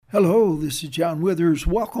Hello, this is John Withers.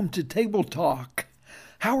 Welcome to Table Talk.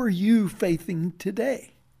 How are you faithing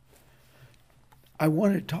today? I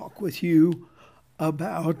want to talk with you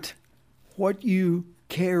about what you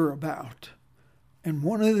care about. And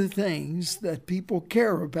one of the things that people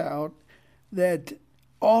care about that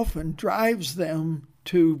often drives them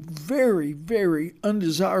to very, very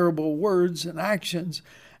undesirable words and actions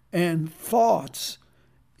and thoughts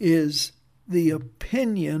is the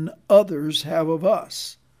opinion others have of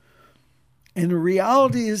us. And the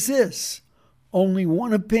reality is this: only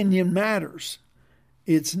one opinion matters.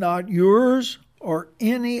 It's not yours or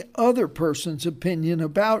any other person's opinion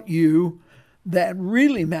about you that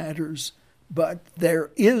really matters, but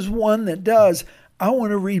there is one that does. I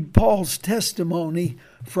want to read Paul's testimony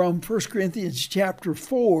from 1 Corinthians chapter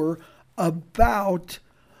 4 about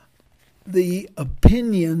the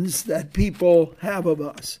opinions that people have of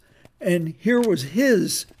us. And here was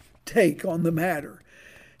his take on the matter.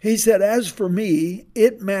 He said, "As for me,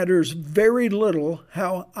 it matters very little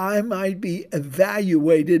how I might be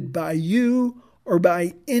evaluated by you or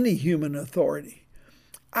by any human authority.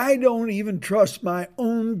 I don't even trust my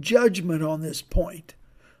own judgment on this point.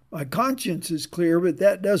 My conscience is clear, but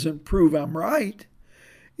that doesn't prove I'm right.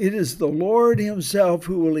 It is the Lord himself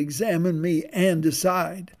who will examine me and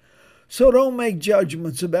decide. So don't make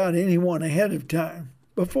judgments about anyone ahead of time,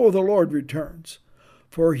 before the Lord returns.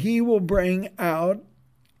 For he will bring out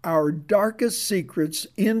our darkest secrets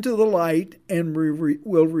into the light and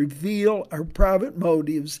will reveal our private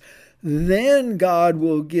motives. Then God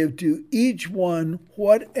will give to each one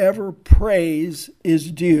whatever praise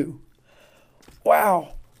is due."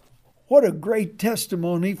 Wow, what a great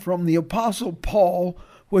testimony from the Apostle Paul,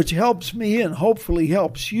 which helps me and hopefully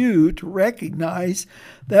helps you to recognize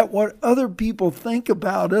that what other people think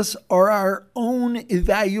about us or our own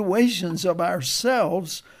evaluations of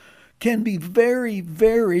ourselves can be very,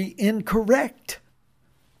 very incorrect.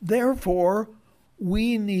 Therefore,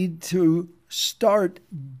 we need to start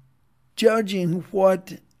judging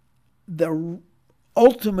what the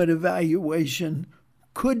ultimate evaluation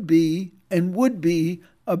could be and would be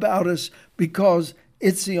about us, because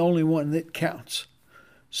it's the only one that counts.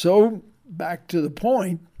 So, back to the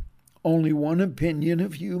point, only one opinion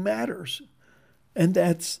of you matters, and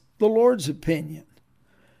that's the Lord's opinion.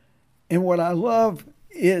 And what I love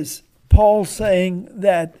is Paul saying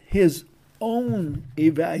that his own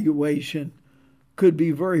evaluation could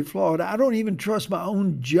be very flawed. I don't even trust my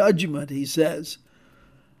own judgment, he says.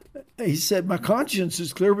 He said, my conscience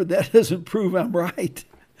is clear, but that doesn't prove I'm right.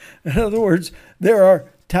 In other words, there are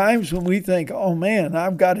times when we think, oh man,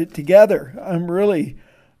 I've got it together. I'm really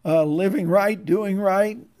living right, doing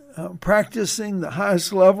right, practicing the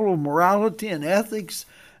highest level of morality and ethics,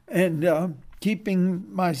 and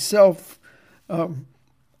keeping myself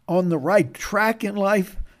on the right track in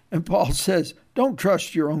life. And Paul says, don't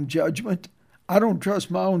trust your own judgment. I don't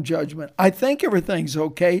trust my own judgment. I think everything's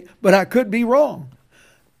okay, but I could be wrong.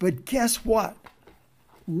 But guess what?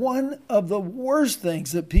 One of the worst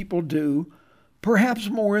things that people do, perhaps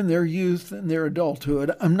more in their youth and their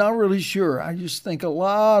adulthood, I'm not really sure. I just think a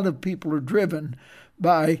lot of people are driven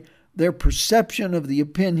by their perception of the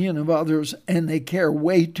opinion of others, and they care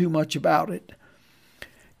way too much about it.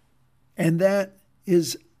 And that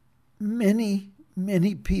is many,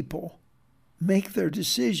 many people make their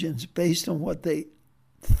decisions based on what they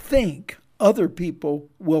think other people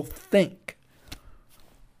will think.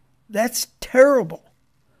 That's terrible.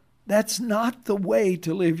 That's not the way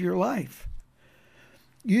to live your life.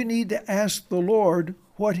 You need to ask the Lord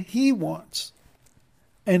what he wants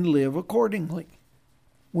and live accordingly.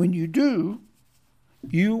 When you do,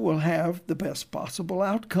 you will have the best possible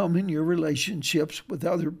outcome in your relationships with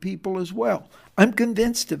other people as well. I'm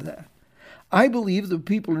convinced of that. I believe the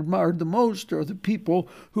people admired the most are the people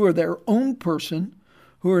who are their own person,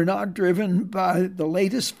 who are not driven by the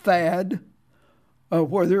latest fad,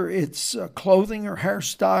 whether it's clothing or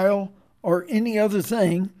hairstyle or any other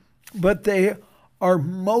thing, but they are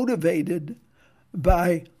motivated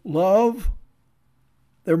by love.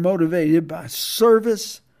 They're motivated by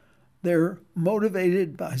service. They're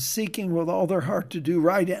motivated by seeking with all their heart to do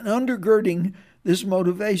right. And undergirding this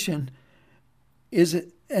motivation is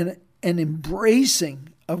an embracing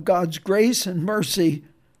of God's grace and mercy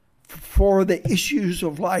for the issues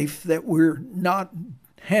of life that we're not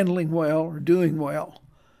handling well or doing well.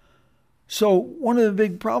 So one of the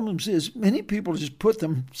big problems is many people just put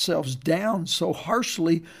themselves down so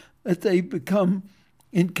harshly that they become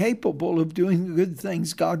incapable of doing the good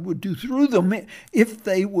things God would do through them if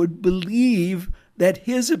they would believe that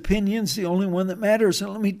his opinion's the only one that matters.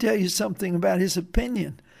 And let me tell you something about his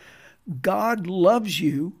opinion. God loves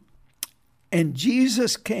you And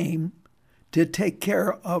Jesus came to take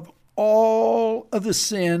care of all of the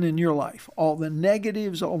sin in your life, all the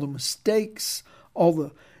negatives, all the mistakes, all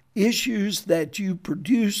the issues that you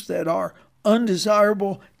produce that are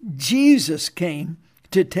undesirable. Jesus came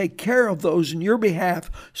to take care of those in your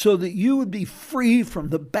behalf so that you would be free from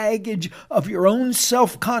the baggage of your own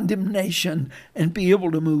self-condemnation and be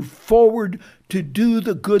able to move forward to do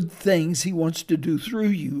the good things he wants to do through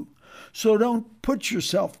you. So don't put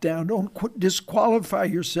yourself down. Don't disqualify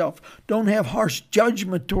yourself. Don't have harsh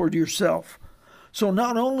judgment toward yourself. So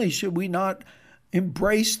not only should we not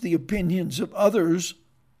embrace the opinions of others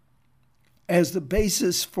as the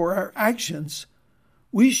basis for our actions,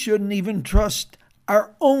 we shouldn't even trust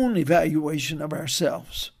our own evaluation of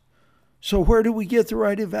ourselves. So where do we get the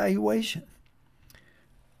right evaluation?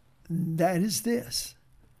 That is this.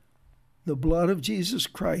 The blood of Jesus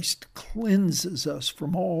Christ cleanses us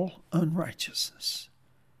from all unrighteousness.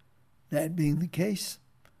 That being the case,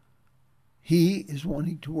 he is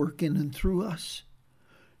wanting to work in and through us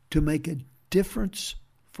to make a difference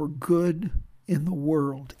for good in the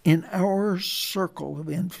world, in our circle of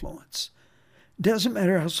influence. Doesn't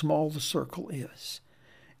matter how small the circle is.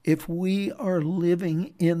 If we are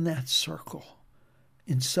living in that circle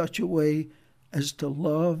in such a way as to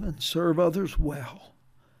love and serve others well,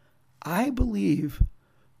 I believe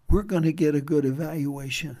we're going to get a good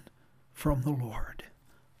evaluation from the Lord.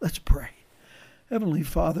 Let's pray. Heavenly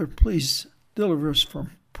Father, please deliver us from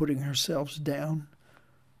putting ourselves down,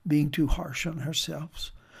 being too harsh on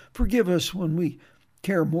ourselves. Forgive us when we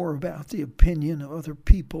care more about the opinion of other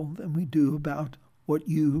people than we do about what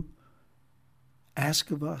you ask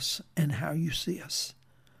of us and how you see us.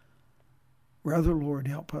 Rather, Lord,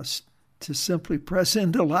 help us to simply press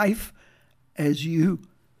into life as you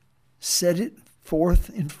set it forth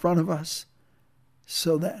in front of us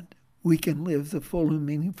so that we can live the full and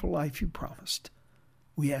meaningful life you promised.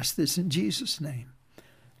 We ask this in Jesus' name.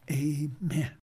 Amen.